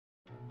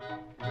Hey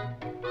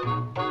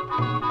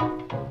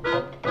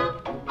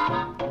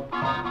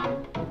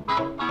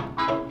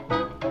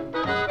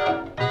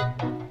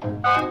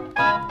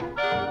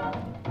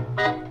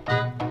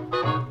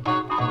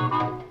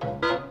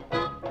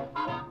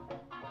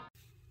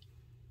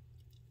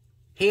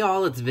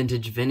all, it's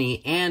Vintage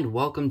Vinny, and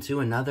welcome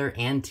to another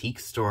antique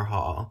store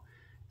haul.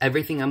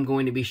 Everything I'm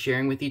going to be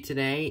sharing with you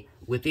today,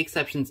 with the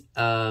exceptions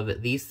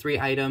of these 3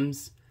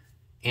 items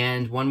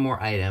and one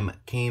more item,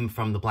 came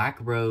from the Black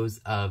Rose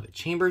of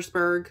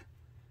Chambersburg.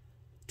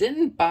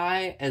 Didn't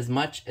buy as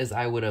much as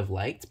I would have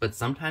liked, but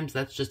sometimes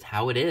that's just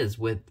how it is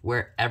with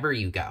wherever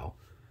you go.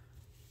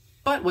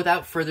 But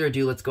without further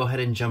ado, let's go ahead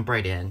and jump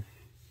right in.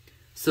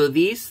 So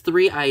these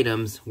 3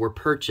 items were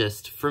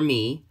purchased for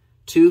me,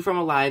 2 from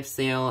a live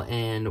sale,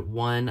 and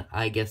 1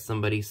 I guess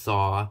somebody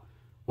saw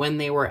when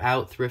they were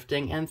out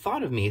thrifting and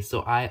thought of me.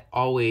 So I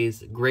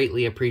always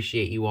greatly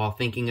appreciate you all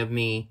thinking of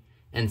me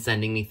and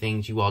sending me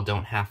things. You all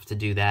don't have to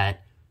do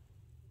that.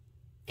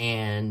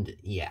 And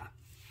yeah.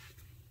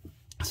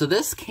 So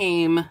this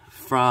came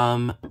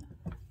from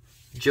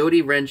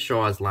Jody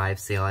Renshaw's live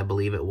sale, I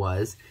believe it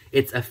was.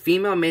 It's a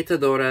female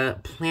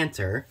Metadora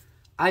planter.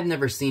 I've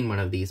never seen one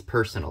of these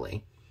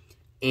personally.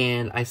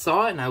 And I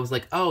saw it and I was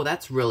like, oh,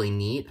 that's really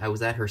neat. I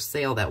was at her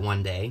sale that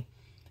one day.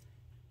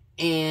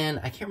 And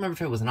I can't remember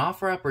if it was an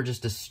offer up or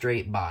just a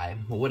straight buy.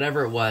 But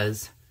whatever it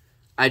was,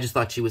 I just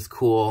thought she was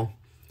cool.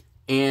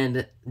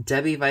 And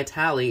Debbie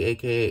Vitale,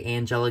 aka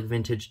Angelic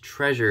Vintage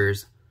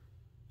Treasures,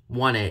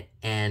 won it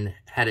and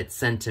had it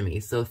sent to me.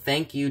 So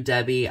thank you,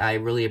 Debbie. I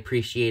really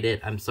appreciate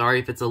it. I'm sorry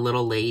if it's a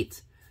little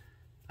late.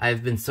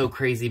 I've been so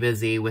crazy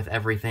busy with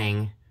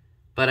everything.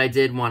 But I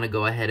did want to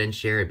go ahead and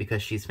share it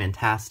because she's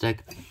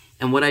fantastic.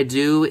 And what I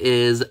do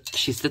is,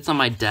 she sits on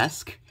my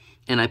desk,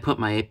 and I put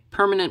my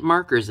permanent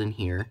markers in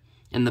here,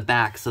 in the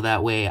back, so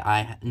that way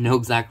I know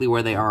exactly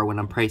where they are when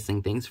I'm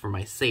pricing things for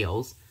my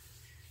sales.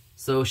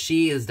 So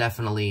she is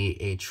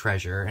definitely a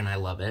treasure, and I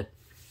love it.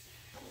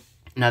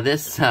 Now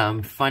this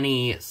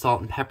funny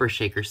salt and pepper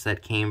shaker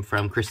set came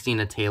from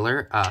Christina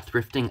Taylor,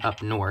 Thrifting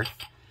Up North.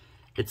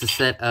 It's a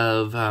set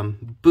of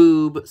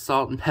boob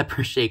salt and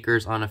pepper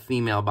shakers on a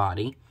female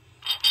body.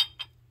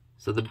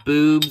 So the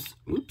boobs,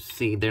 oops,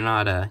 see, they're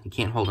not, you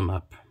can't hold them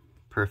up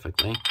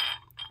perfectly.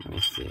 Let me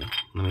see,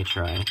 let me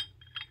try.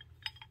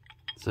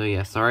 So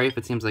yeah, sorry if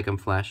it seems like I'm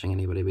flashing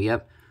anybody, but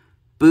yep.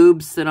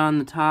 Boobs sit on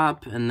the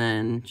top, and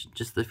then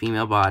just the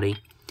female body.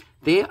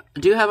 They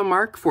do have a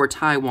mark for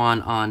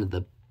Taiwan on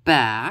the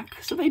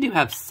back, so they do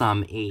have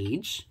some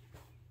age.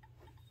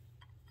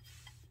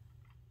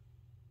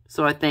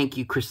 So I thank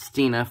you,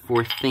 Christina,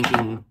 for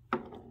thinking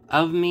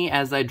of me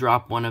as I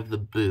drop one of the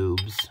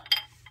boobs.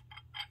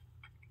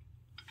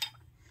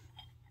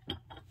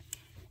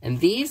 And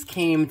these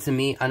came to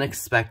me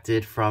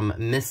unexpected from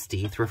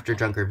Misty, Thrifter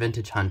Junker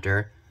Vintage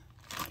Hunter.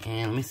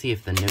 And let me see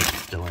if the note's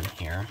still in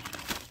here.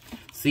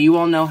 So you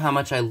all know how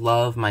much I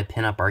love my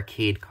pinup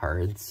arcade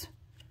cards.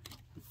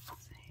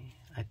 Let's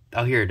see.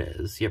 Oh, here it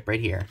is. Yep,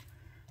 right here.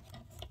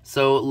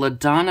 So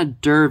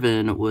LaDonna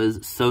Dervin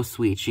was so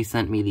sweet. She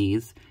sent me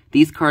these.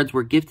 These cards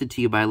were gifted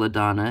to you by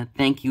LaDonna.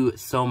 Thank you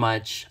so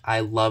much. I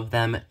love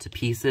them to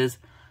pieces.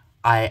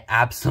 I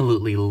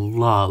absolutely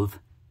love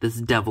this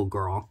Devil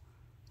Girl.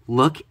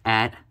 Look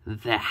at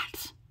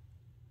that.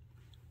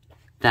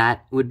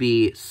 That would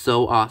be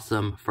so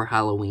awesome for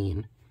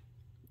Halloween.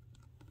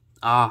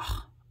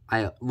 Ah,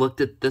 I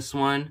looked at this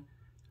one,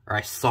 or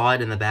I saw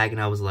it in the bag,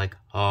 and I was like,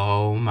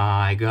 oh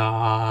my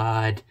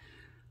god.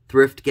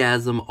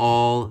 Thriftgasm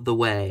all the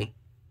way.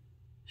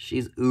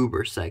 She's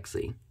uber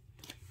sexy.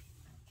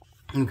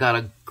 We've got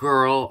a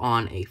girl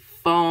on a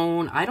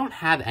phone. I don't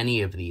have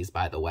any of these,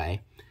 by the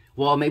way.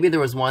 Well, maybe there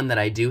was one that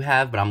I do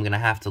have, but I'm going to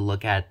have to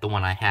look at the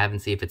one I have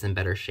and see if it's in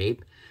better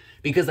shape.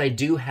 Because I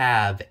do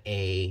have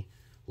a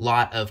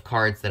lot of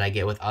cards that I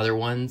get with other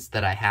ones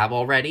that I have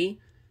already.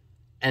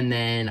 And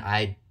then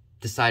I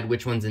decide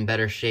which one's in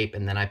better shape,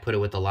 and then I put it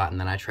with a lot, and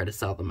then I try to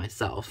sell them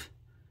myself.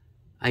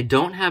 I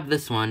don't have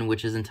this one,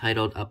 which is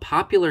entitled A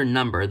Popular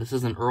Number. This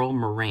is an Earl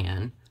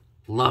Moran.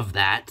 Love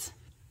that.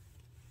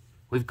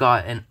 We've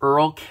got an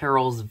Earl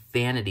Carroll's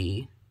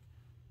Vanity.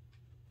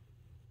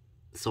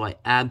 So I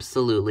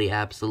absolutely,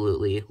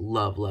 absolutely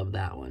love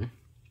that one.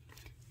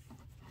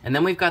 And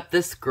then we've got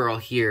this girl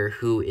here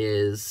who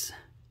is,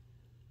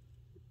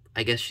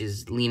 I guess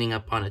she's leaning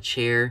up on a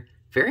chair.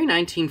 Very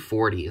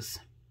 1940s.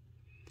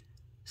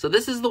 So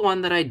this is the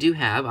one that I do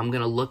have. I'm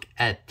going to look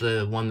at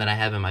the one that I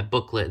have in my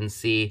booklet and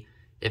see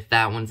if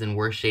that one's in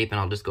worse shape. And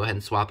I'll just go ahead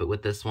and swap it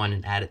with this one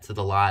and add it to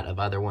the lot of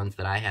other ones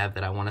that I have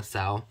that I want to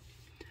sell.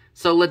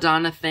 So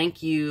LaDonna,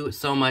 thank you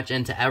so much.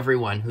 And to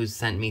everyone who's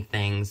sent me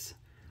things.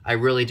 I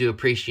really do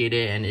appreciate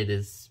it, and it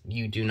is,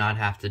 you do not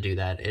have to do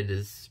that. It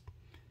is,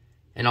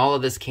 and all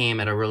of this came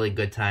at a really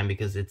good time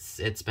because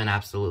it's been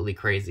absolutely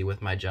crazy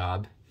with my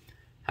job.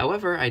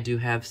 However, I do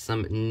have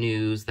some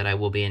news that I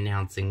will be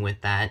announcing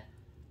with that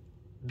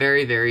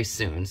very, very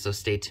soon, so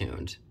stay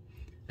tuned.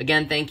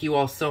 Again, thank you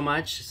all so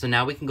much. So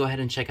now we can go ahead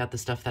and check out the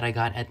stuff that I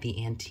got at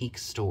the antique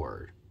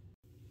store.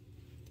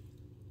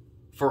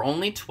 For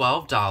only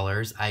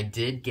 $12, I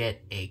did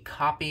get a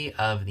copy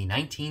of the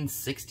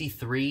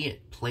 1963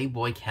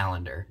 Playboy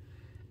calendar.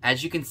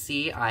 As you can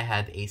see, I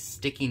have a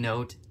sticky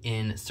note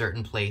in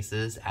certain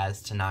places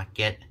as to not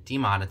get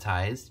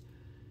demonetized.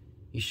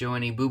 You show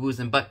any boo-boos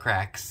and butt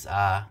cracks,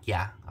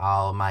 yeah,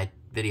 my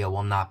video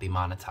will not be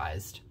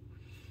monetized.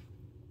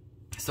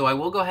 So I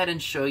will go ahead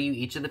and show you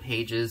each of the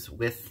pages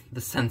with the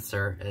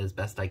censor as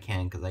best I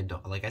can, because I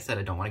don't, like I said,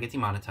 I don't want to get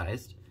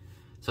demonetized.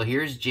 So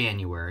here's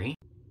January.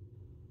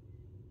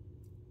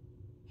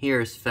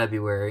 Here's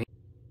February.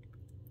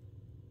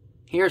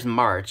 Here's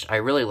March. I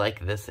really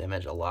like this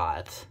image a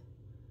lot.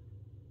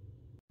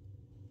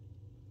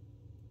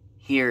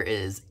 Here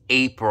is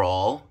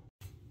April.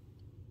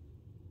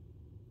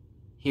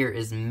 Here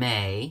is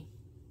May.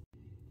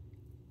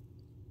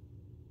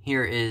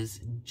 Here is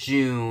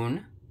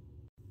June.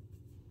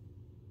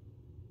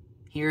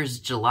 Here's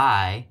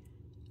July.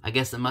 I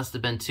guess it must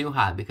have been too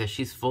hot because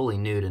she's fully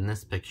nude in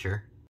this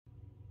picture.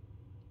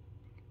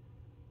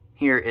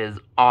 Here is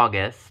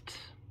August.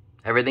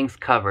 Everything's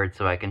covered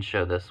so I can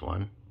show this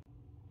one.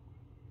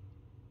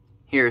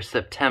 Here's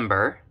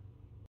September.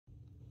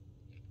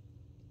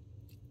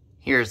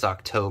 Here's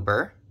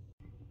October.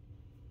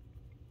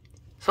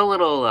 So a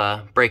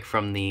little break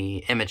from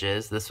the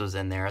images. This was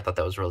in there. I thought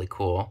that was really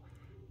cool.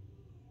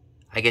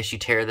 I guess you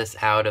tear this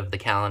out of the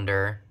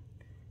calendar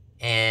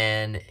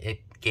and it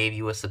gave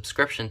you a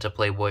subscription to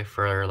Playboy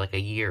for like a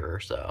year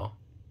or so.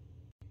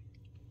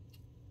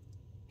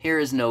 Here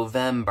is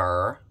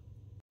November.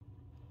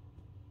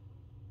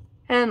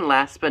 And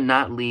last but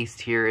not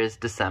least, here is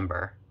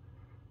December.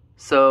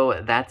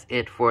 So that's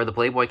it for the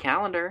Playboy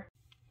calendar.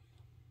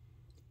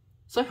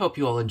 So I hope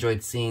you all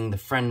enjoyed seeing the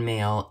friend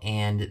mail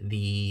and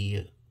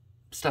the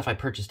stuff I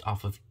purchased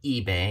off of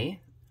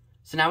eBay.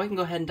 So now we can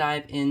go ahead and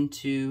dive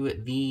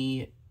into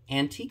the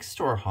antique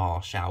store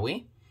haul, shall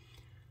we?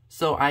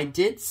 So I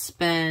did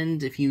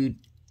spend, if you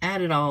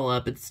add it all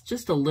up, it's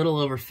just a little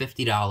over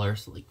 $50,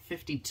 so like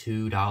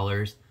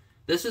 $52.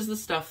 This is the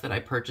stuff that I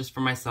purchased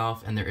for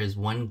myself, and there is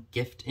one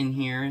gift in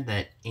here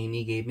that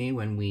Amy gave me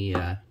when we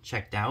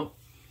checked out.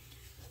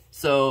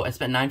 So I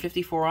spent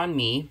 $9.54 on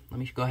me. Let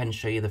me go ahead and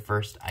show you the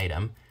first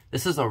item.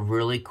 This is a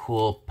really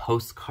cool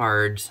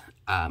postcard.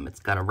 It's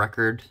got a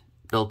record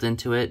built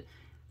into it.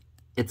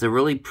 It's a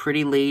really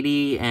pretty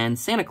lady and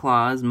Santa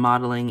Claus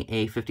modeling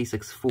a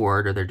 56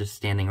 Ford, or they're just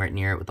standing right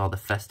near it with all the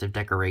festive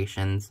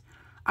decorations.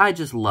 I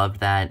just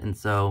loved that, and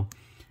so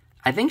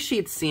I think she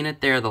had seen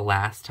it there the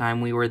last time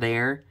we were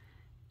there,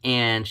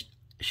 and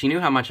she knew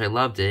how much I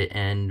loved it,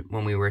 and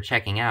when we were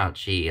checking out,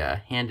 she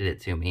handed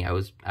it to me. I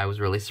was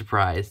really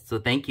surprised. So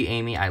thank you,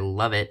 Amy. I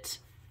love it.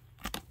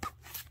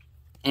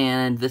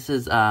 And this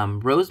is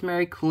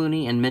Rosemary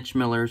Clooney and Mitch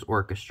Miller's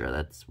orchestra.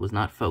 That was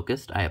not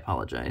focused. I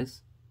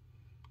apologize.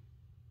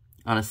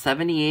 On a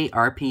 78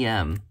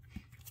 RPM.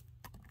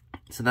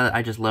 So that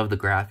I just love the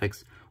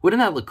graphics.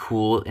 Wouldn't that look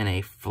cool in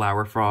a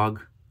flower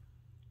frog?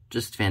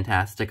 Just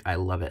fantastic. I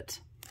love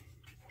it.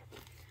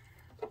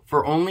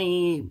 For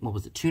only, what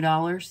was it,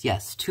 $2?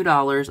 Yes,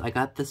 $2. I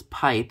got this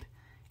pipe.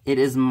 It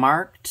is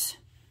marked...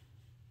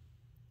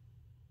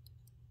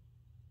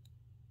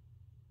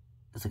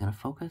 Is it going to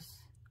focus?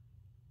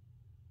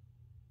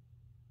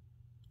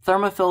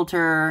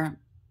 Thermofilter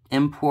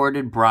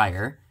imported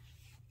briar.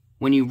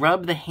 When you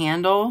rub the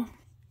handle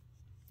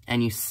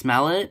and you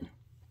smell it,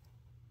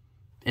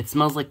 it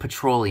smells like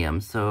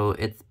petroleum, so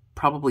it's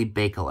probably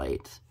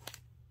Bakelite.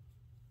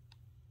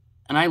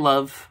 And I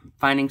love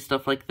finding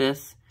stuff like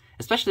this,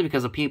 especially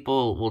because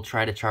people will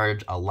try to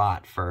charge a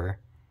lot for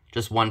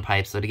just one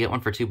pipe. So to get one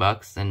for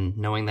 $2 and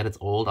knowing that it's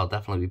old, I'll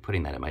definitely be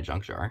putting that in my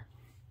junk jar.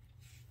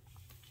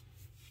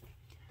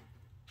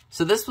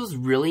 So this was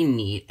really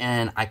neat,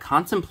 and I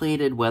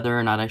contemplated whether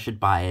or not I should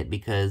buy it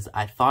because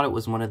I thought it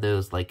was one of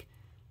those, like,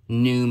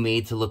 new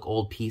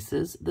made-to-look-old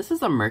pieces. This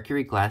is a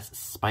mercury glass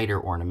spider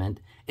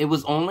ornament. It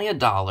was only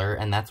 $1,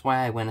 and that's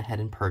why I went ahead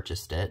and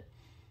purchased it.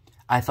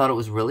 I thought it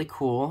was really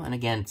cool, and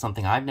again, it's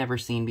something I've never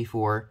seen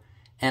before.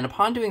 And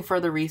upon doing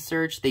further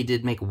research, they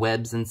did make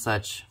webs and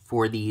such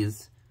for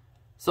these.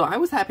 So I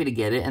was happy to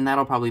get it, and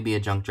that'll probably be a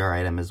junk jar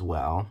item as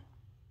well.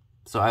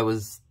 So I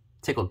was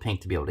tickled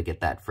pink to be able to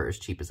get that for as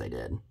cheap as I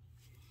did.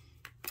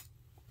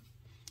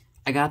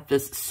 I got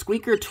this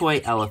squeaker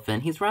toy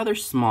elephant. He's rather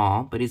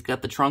small, but he's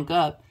got the trunk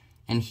up,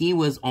 and he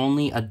was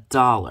only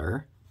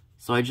 $1,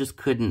 so I just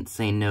couldn't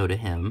say no to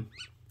him.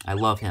 I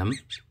love him.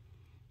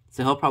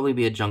 So he'll probably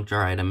be a junk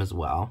jar item as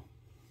well.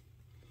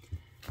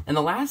 And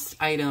the last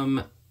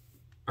item,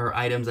 or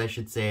items I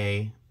should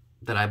say,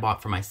 that I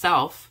bought for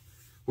myself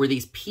were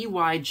these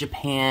PY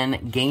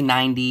Japan Gay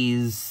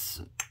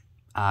 90s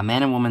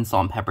man and woman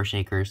salt and pepper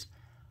shakers.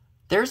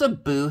 There's a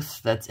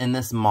booth that's in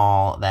this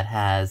mall that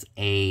has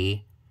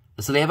a...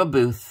 So they have a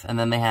booth, and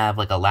then they have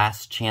like a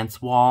last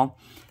chance wall.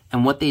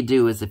 And what they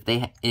do is if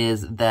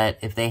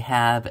they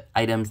have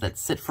items that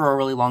sit for a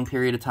really long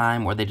period of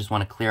time, or they just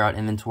want to clear out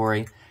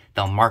inventory,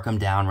 they'll mark them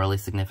down really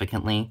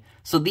significantly.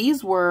 So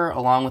these were,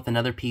 along with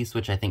another piece,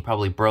 which I think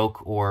probably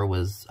broke or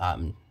was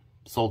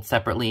sold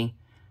separately.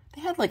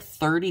 they had like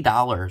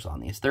 $30 on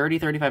these,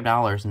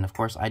 $35, and of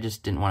course I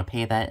just didn't want to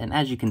pay that. And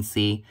as you can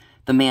see,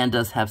 the man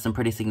does have some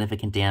pretty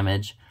significant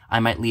damage. I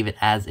might leave it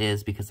as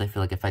is because I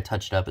feel like if I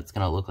touch it up, it's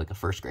going to look like a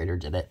first grader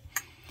did it.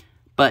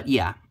 But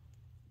yeah,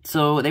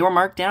 so they were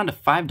marked down to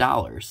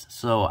 $5.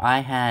 So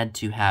I had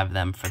to have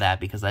them for that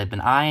because I've been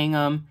eyeing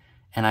them,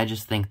 and I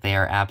just think they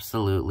are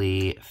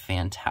absolutely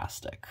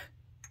fantastic.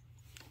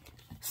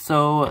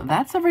 So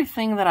that's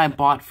everything that I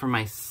bought for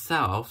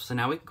myself. So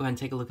now we can go ahead and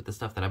take a look at the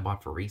stuff that I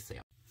bought for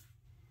resale.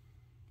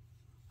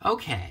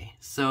 Okay,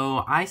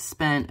 so I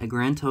spent a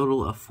grand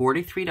total of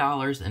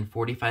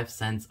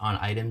 $43.45 on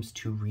items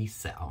to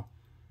resell.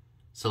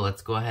 So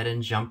let's go ahead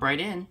and jump right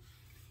in.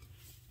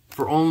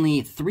 For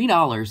only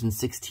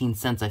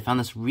 $3.16, I found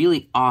this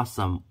really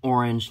awesome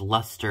orange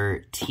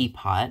luster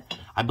teapot.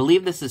 I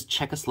believe this is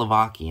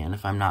Czechoslovakian,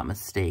 if I'm not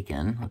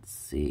mistaken. Let's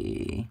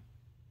see.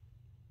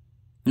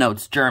 No,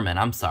 it's German,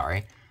 I'm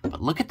sorry.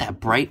 But look at that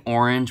bright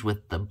orange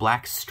with the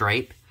black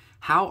stripe.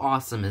 How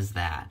awesome is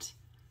that?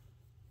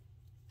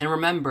 And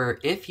remember,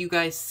 if you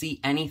guys see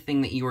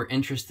anything that you are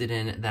interested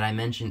in that I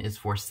mention is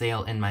for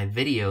sale in my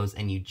videos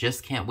and you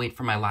just can't wait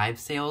for my live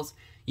sales,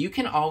 you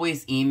can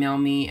always email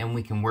me and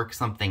we can work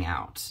something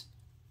out.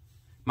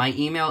 My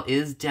email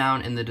is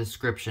down in the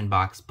description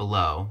box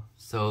below,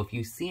 so if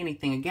you see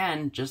anything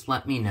again, just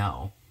let me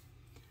know.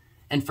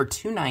 And for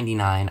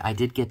 $2.99, I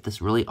did get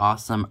this really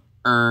awesome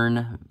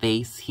urn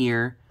vase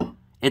here.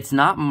 It's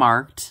not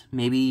marked,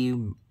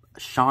 maybe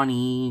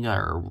Shawnee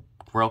or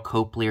Royal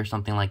Copley or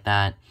something like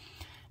that.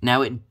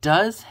 Now it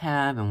does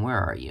have, and where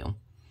are you?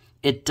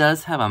 It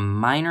does have a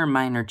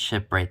minor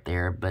chip right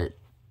there, but,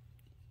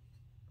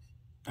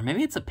 or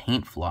maybe it's a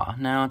paint flaw.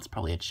 No, it's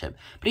probably a chip.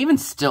 But even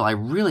still, I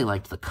really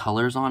liked the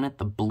colors on it,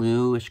 the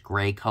bluish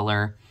gray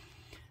color.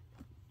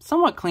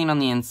 Somewhat clean on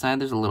the inside.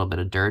 There's a little bit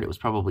of dirt. It was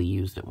probably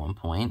used at one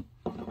point.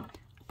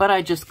 But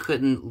I just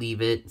couldn't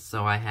leave it,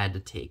 so I had to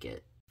take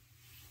it.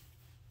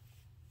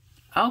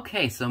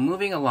 Okay, so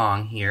moving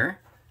along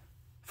here.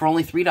 For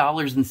only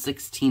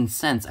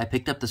 $3.16, I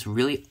picked up this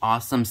really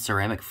awesome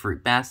ceramic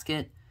fruit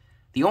basket.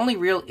 The only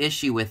real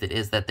issue with it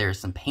is that there's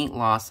some paint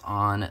loss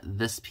on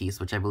this piece,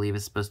 which I believe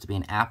is supposed to be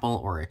an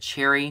apple or a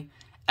cherry.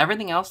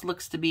 Everything else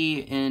looks to be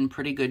in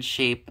pretty good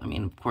shape. I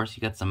mean, of course,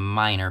 you got some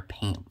minor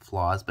paint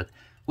flaws, but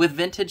with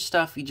vintage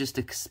stuff, you just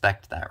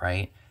expect that,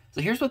 right?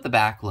 So here's what the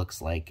back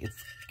looks like.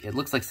 It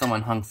looks like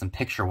someone hung some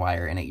picture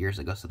wire in it years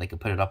ago so they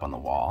could put it up on the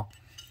wall.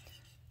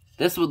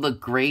 This would look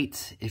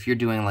great if you're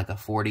doing like a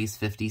 40s,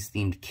 50s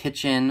themed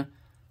kitchen.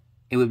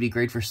 It would be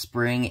great for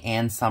spring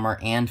and summer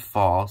and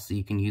fall, so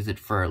you can use it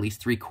for at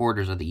least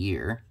 3/4 of the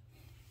year.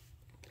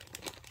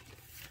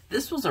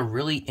 This was a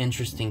really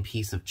interesting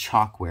piece of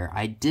chalkware.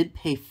 I did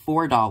pay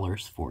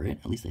 $4 for it.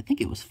 At least I think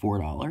it was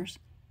 $4.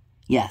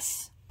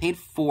 Yes, paid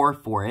 $4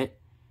 for it.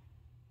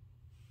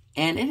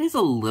 And it is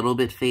a little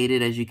bit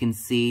faded, as you can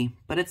see,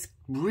 but it's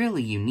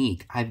really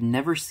unique. I've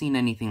never seen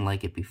anything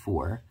like it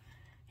before.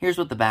 Here's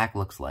what the back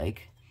looks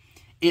like.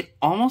 It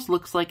almost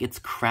looks like it's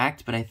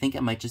cracked, but I think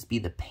it might just be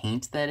the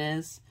paint that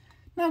is.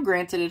 Now,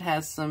 granted, it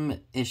has some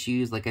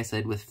issues, like I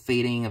said, with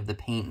fading of the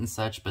paint and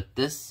such, but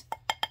this,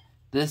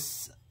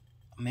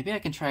 maybe I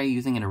can try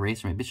using an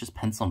eraser. Maybe it's just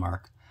pencil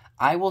mark.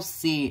 I will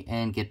see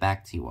and get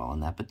back to you all on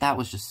that, but that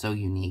was just so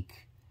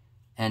unique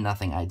and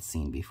nothing I'd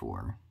seen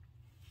before.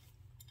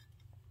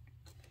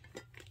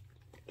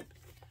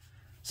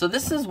 So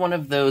this is one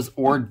of those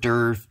hors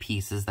d'oeuvre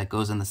pieces that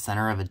goes in the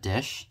center of a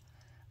dish.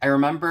 I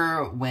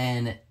remember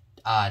when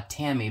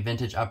Tammy,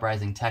 Vintage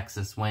Uprising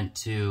Texas, went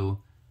to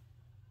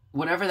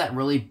whatever that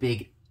really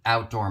big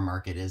outdoor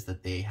market is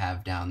that they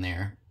have down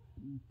there.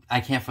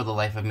 I can't for the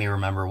life of me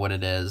remember what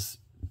it is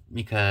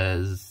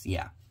because,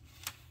 yeah.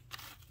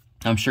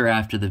 I'm sure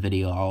after the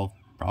video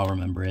I'll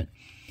remember it.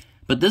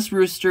 But this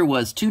rooster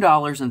was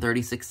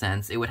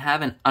 $2.36. It would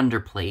have an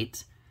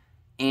underplate,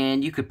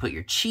 and you could put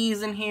your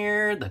cheese in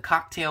here, the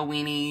cocktail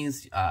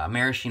weenies,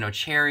 maraschino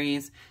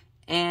cherries,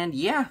 and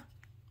yeah.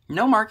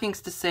 No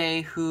markings to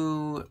say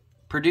who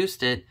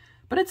produced it,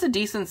 but it's a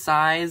decent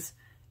size,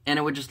 and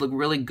it would just look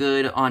really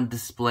good on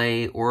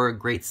display or a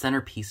great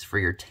centerpiece for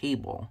your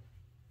table.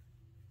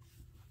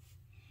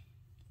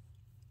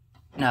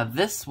 Now,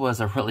 this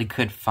was a really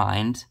good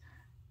find.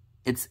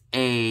 It's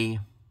a...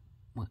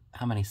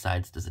 how many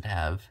sides does it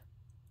have?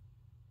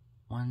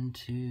 1,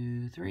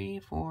 2, 3,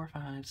 4,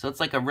 5... So it's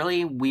like a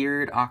really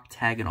weird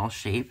octagonal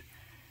shape.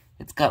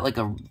 It's got like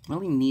a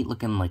really neat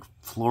looking like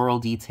floral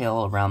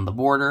detail around the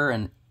border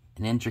and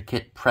an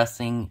intricate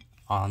pressing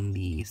on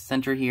the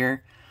center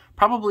here.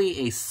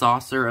 Probably a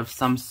saucer of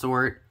some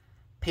sort.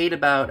 Paid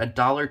about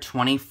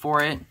 $1.20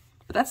 for it,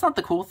 but that's not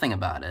the cool thing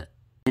about it.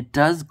 It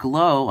does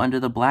glow under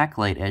the black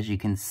light, as you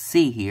can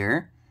see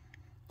here.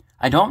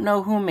 I don't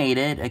know who made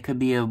it. It could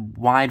be a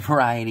wide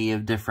variety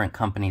of different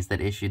companies that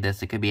issued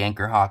this. It could be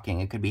Anchor Hawking,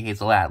 it could be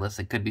Hazel Atlas,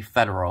 it could be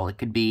Federal, it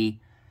could be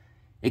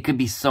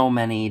so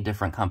many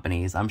different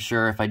companies. I'm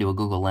sure if I do a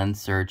Google Lens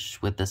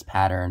search with this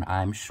pattern,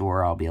 I'm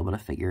sure I'll be able to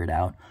figure it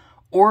out.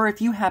 Or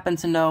if you happen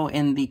to know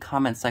in the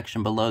comment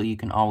section below, you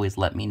can always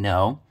let me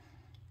know.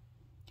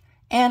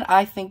 And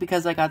I think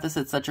because I got this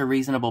at such a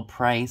reasonable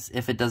price,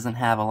 if it doesn't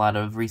have a lot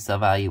of resale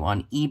value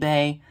on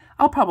eBay,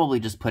 I'll probably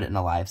just put it in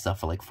a live sale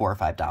for like $4 or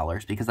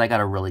 $5 because I got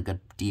a really good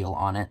deal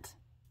on it.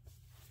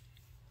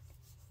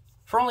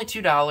 For only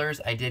 $2,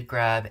 I did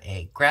grab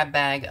a grab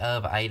bag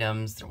of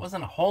items. There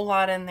wasn't a whole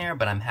lot in there,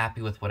 but I'm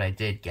happy with what I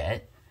did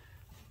get.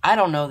 I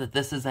don't know that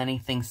this is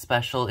anything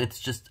special.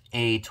 It's just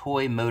a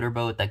toy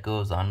motorboat that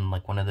goes on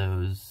like one of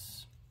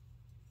those,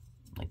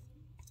 like,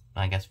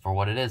 I guess for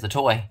what it is, a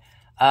toy.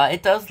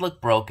 It does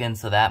look broken,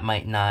 so that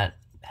might not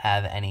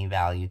have any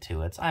value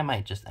to it. So I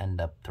might just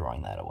end up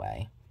throwing that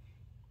away.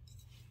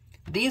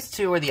 These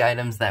two are the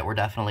items that were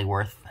definitely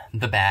worth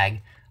the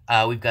bag.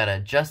 We've got a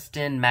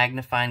Justin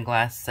magnifying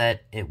glass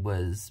set. It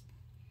was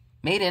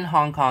made in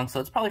Hong Kong, so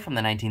it's probably from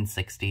the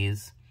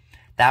 1960s.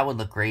 That would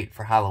look great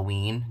for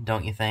Halloween,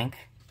 don't you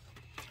think?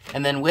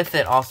 And then with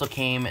it also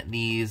came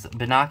these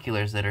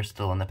binoculars that are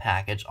still in the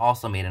package,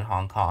 also made in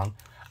Hong Kong.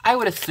 I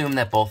would assume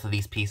that both of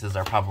these pieces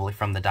are probably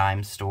from the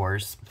dime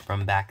stores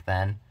from back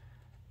then.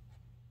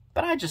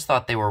 But I just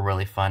thought they were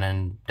really fun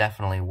and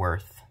definitely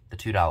worth the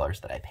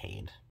 $2 that I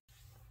paid.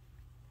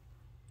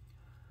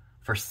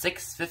 For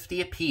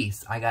 $6.50 a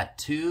piece, I got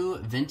two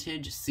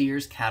vintage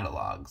Sears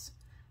catalogs.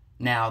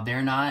 Now,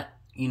 they're not,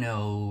 you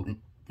know,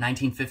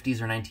 1950s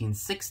or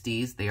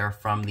 1960s. They are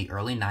from the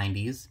early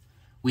 90s.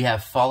 We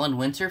have Fall and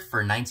Winter for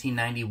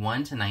 1991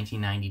 to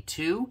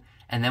 1992.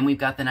 And then we've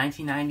got the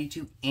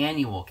 1992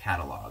 annual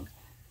catalog.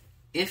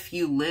 If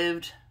you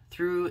lived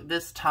through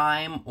this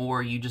time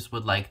or you just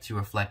would like to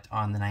reflect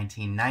on the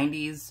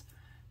 1990s,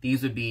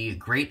 these would be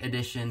great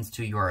additions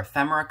to your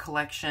ephemera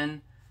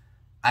collection.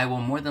 I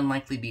will more than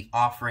likely be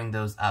offering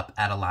those up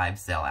at a live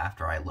sale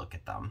after I look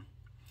at them.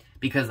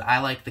 Because I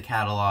like the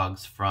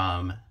catalogs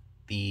from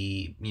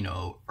the, you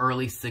know,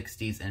 early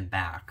 60s and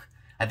back.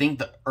 I think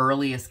the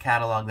earliest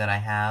catalog that I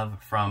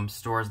have from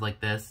stores like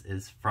this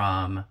is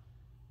from...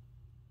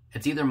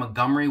 It's either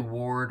Montgomery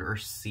Ward or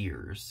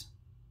Sears.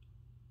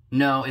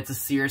 No, it's a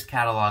Sears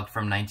catalog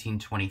from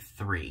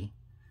 1923.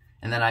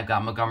 And then I've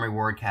got Montgomery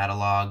Ward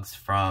catalogs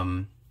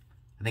from,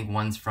 I think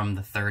one's from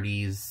the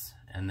 30s.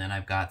 And then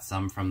I've got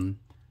some from,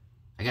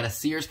 I got a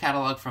Sears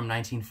catalog from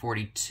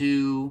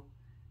 1942.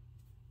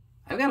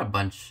 I've got a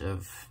bunch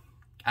of,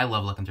 I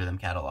love looking through them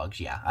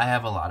catalogs. Yeah, I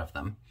have a lot of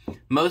them.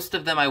 Most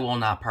of them I will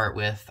not part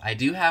with. I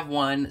do have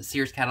one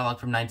Sears catalog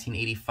from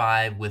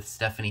 1985 with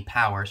Stephanie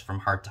Powers from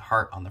Heart to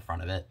Heart on the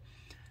front of it.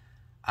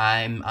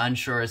 I'm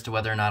unsure as to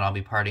whether or not I'll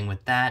be parting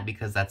with that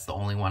because that's the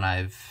only one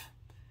I've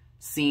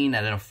seen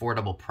at an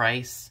affordable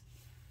price.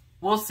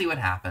 We'll see what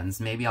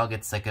happens. Maybe I'll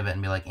get sick of it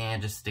and be like,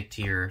 just stick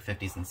to your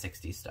 50s and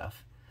 60s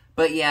stuff.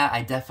 But yeah,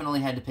 I definitely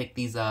had to pick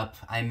these up.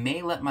 I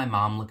may let my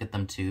mom look at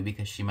them too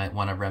because she might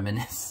want to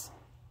reminisce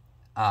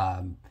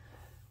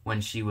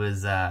when she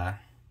was...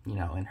 you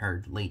know, in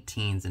her late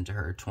teens into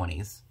her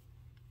 20s.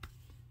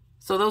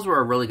 So those were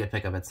a really good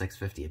pickup at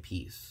 $6.50 a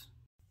piece.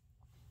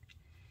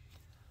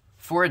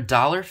 For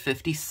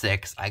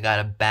 $1.56, I got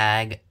a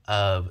bag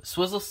of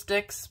swizzle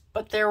sticks,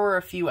 but there were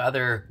a few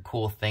other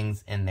cool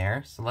things in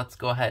there. So let's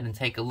go ahead and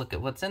take a look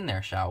at what's in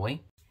there, shall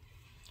we?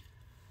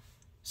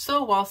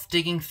 So whilst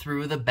digging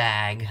through the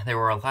bag, there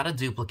were a lot of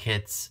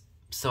duplicates,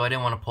 so I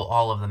didn't want to pull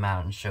all of them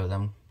out and show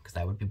them, because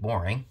that would be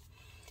boring.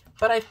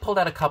 But I pulled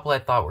out a couple I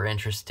thought were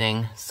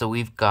interesting. So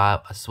we've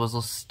got a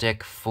swizzle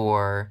stick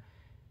for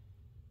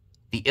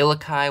the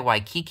Ilokai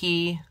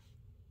Waikiki.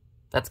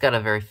 That's got a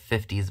very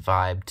 50s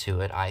vibe to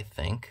it, I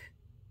think.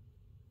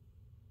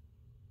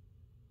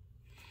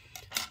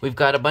 We've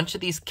got a bunch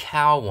of these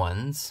cow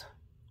ones,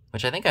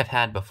 which I think I've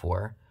had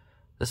before.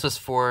 This was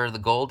for the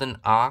Golden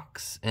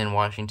Ox in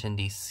Washington,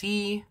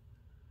 D.C.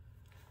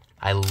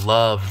 I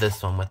love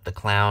this one with the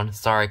clown.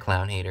 Sorry,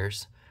 clown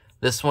haters.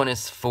 This one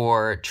is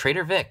for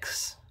Trader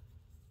Vic's.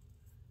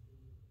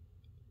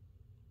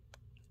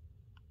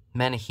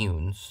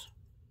 Menahunes.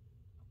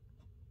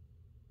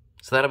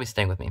 So that'll be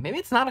staying with me. Maybe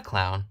it's not a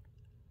clown.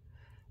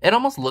 It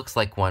almost looks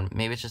like one.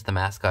 Maybe it's just the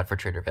mascot for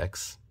Trader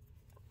Vic's.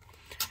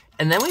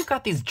 And then we've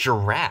got these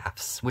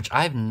giraffes, which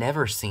I've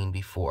never seen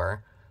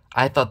before.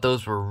 I thought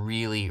those were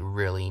really,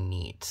 really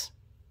neat.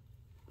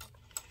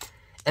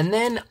 And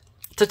then,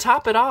 to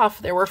top it off,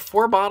 there were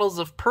 4 bottles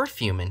of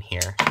perfume in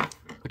here,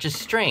 which is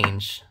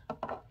strange.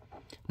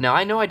 Now,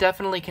 I know I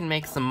definitely can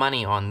make some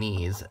money on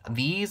these.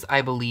 These,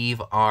 I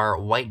believe, are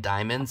White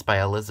Diamonds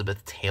by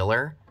Elizabeth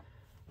Taylor.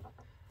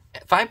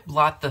 If I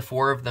lot the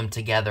 4 of them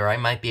together, I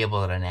might be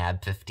able to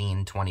nab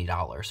 $15,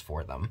 $20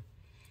 for them.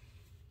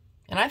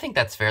 And I think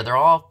that's fair. They're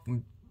all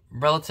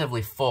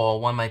relatively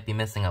full. One might be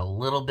missing a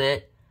little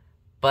bit,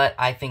 but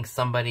I think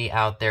somebody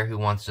out there who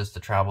wants just a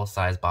travel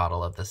size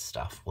bottle of this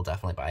stuff will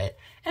definitely buy it.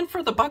 And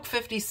for the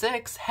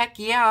 $1.56, heck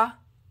yeah.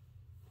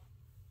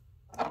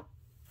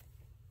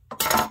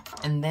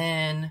 And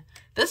then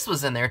this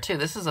was in there too.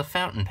 This is a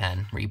fountain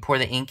pen where you pour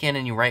the ink in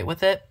and you write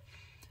with it.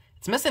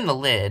 It's missing the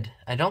lid.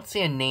 I don't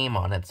see a name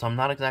on it, so I'm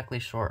not exactly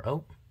sure.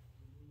 Oh,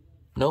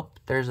 nope.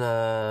 There's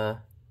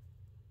a...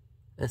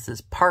 This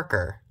is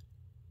Parker.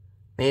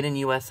 Made in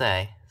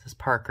USA. This is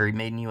Parker,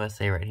 made in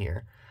USA right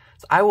here.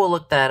 So I will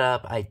look that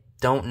up. I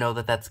don't know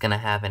that that's going to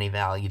have any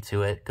value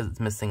to it because it's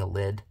missing a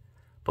lid.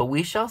 But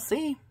we shall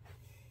see.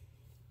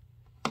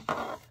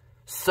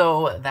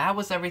 So that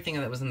was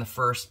everything that was in the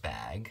first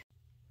bag.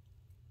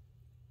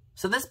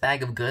 So this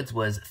bag of goods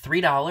was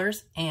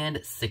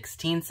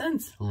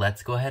 $3.16.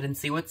 Let's go ahead and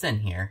see what's in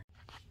here.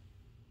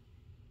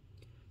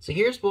 So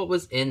here's what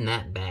was in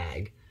that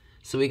bag.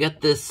 So we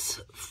got this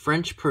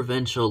French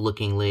provincial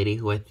looking lady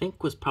who I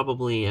think was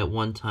probably at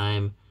one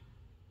time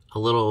a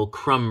little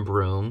crumb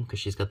broom, because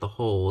she's got the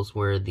holes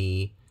where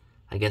the,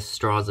 I guess,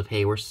 straws of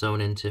hay were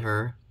sewn into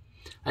her.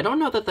 I don't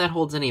know that that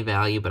holds any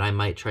value, but I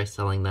might try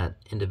selling that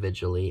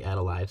individually at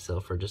a live sale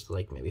for just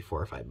like maybe $4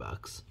 or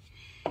 $5.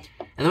 And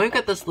then we've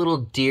got this little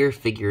deer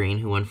figurine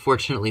who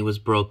unfortunately was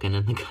broken,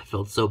 and the guy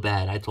felt so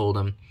bad. I told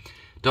him,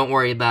 don't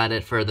worry about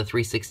it for the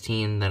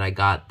 $3.16 that I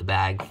got the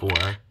bag for.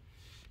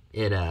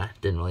 It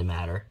didn't really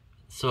matter.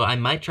 So I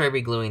might try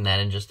re-gluing that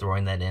and just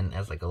throwing that in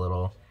as like a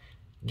little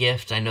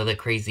gift. I know that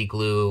Crazy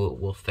Glue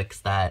will fix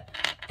that.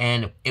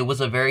 And it was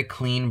a very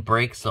clean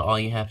break, so all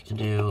you have to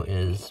do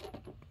is,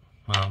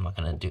 well, I'm not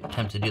going to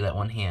attempt to do that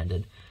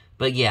one-handed.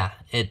 But yeah,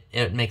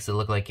 it makes it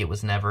look like it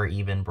was never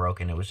even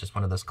broken. It was just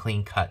one of those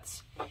clean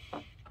cuts.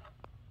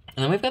 And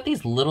then we've got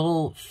these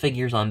little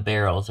figures on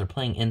barrels. They're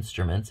playing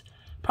instruments.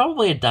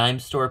 Probably a dime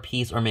store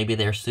piece, or maybe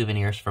they're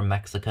souvenirs from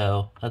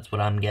Mexico. That's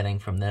what I'm getting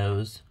from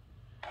those.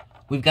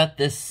 We've got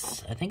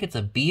this, I think it's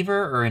a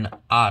beaver or an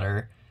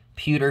otter,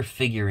 pewter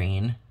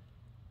figurine.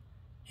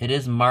 It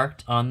is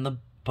marked on the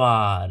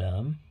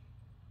bottom.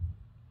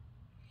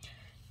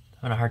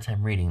 I'm having a hard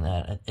time reading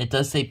that. It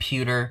does say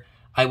pewter.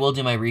 I will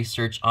do my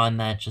research on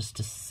that just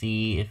to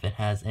see if it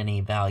has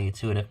any value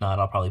to it. If not,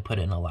 I'll probably put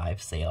it in a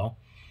live sale.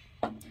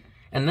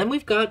 And then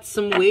we've got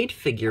some Wade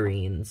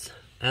figurines.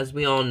 As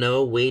we all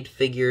know, Wade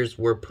figures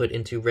were put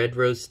into Red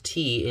Rose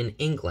tea in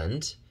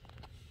England.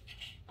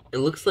 It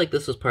looks like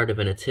this was part of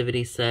a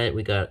nativity set.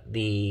 We got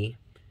the,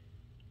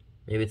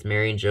 maybe it's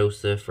Mary and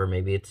Joseph, or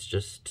maybe it's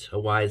just a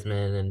wise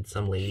man and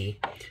some lady.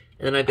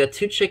 And then I've got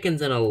 2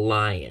 chickens and a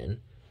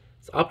lion.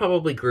 So I'll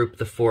probably group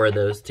the 4 of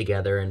those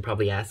together and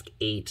probably ask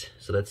 8.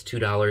 So that's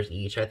 $2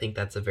 each. I think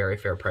that's a very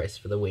fair price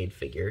for the Wade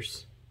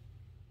figures.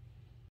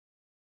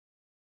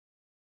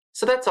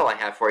 So that's all I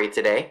have for you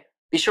today.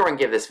 Be sure and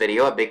give this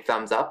video a big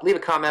thumbs up, leave a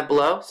comment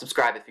below,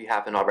 subscribe if you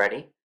haven't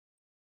already.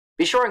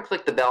 Be sure and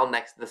click the bell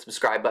next to the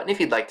subscribe button if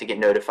you'd like to get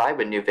notified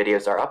when new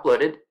videos are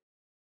uploaded.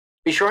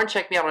 Be sure and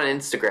check me out on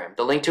Instagram,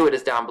 the link to it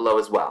is down below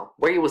as well,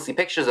 where you will see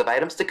pictures of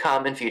items to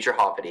come in future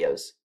haul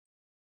videos.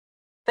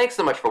 Thanks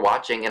so much for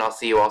watching, and I'll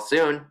see you all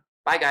soon.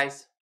 Bye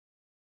guys!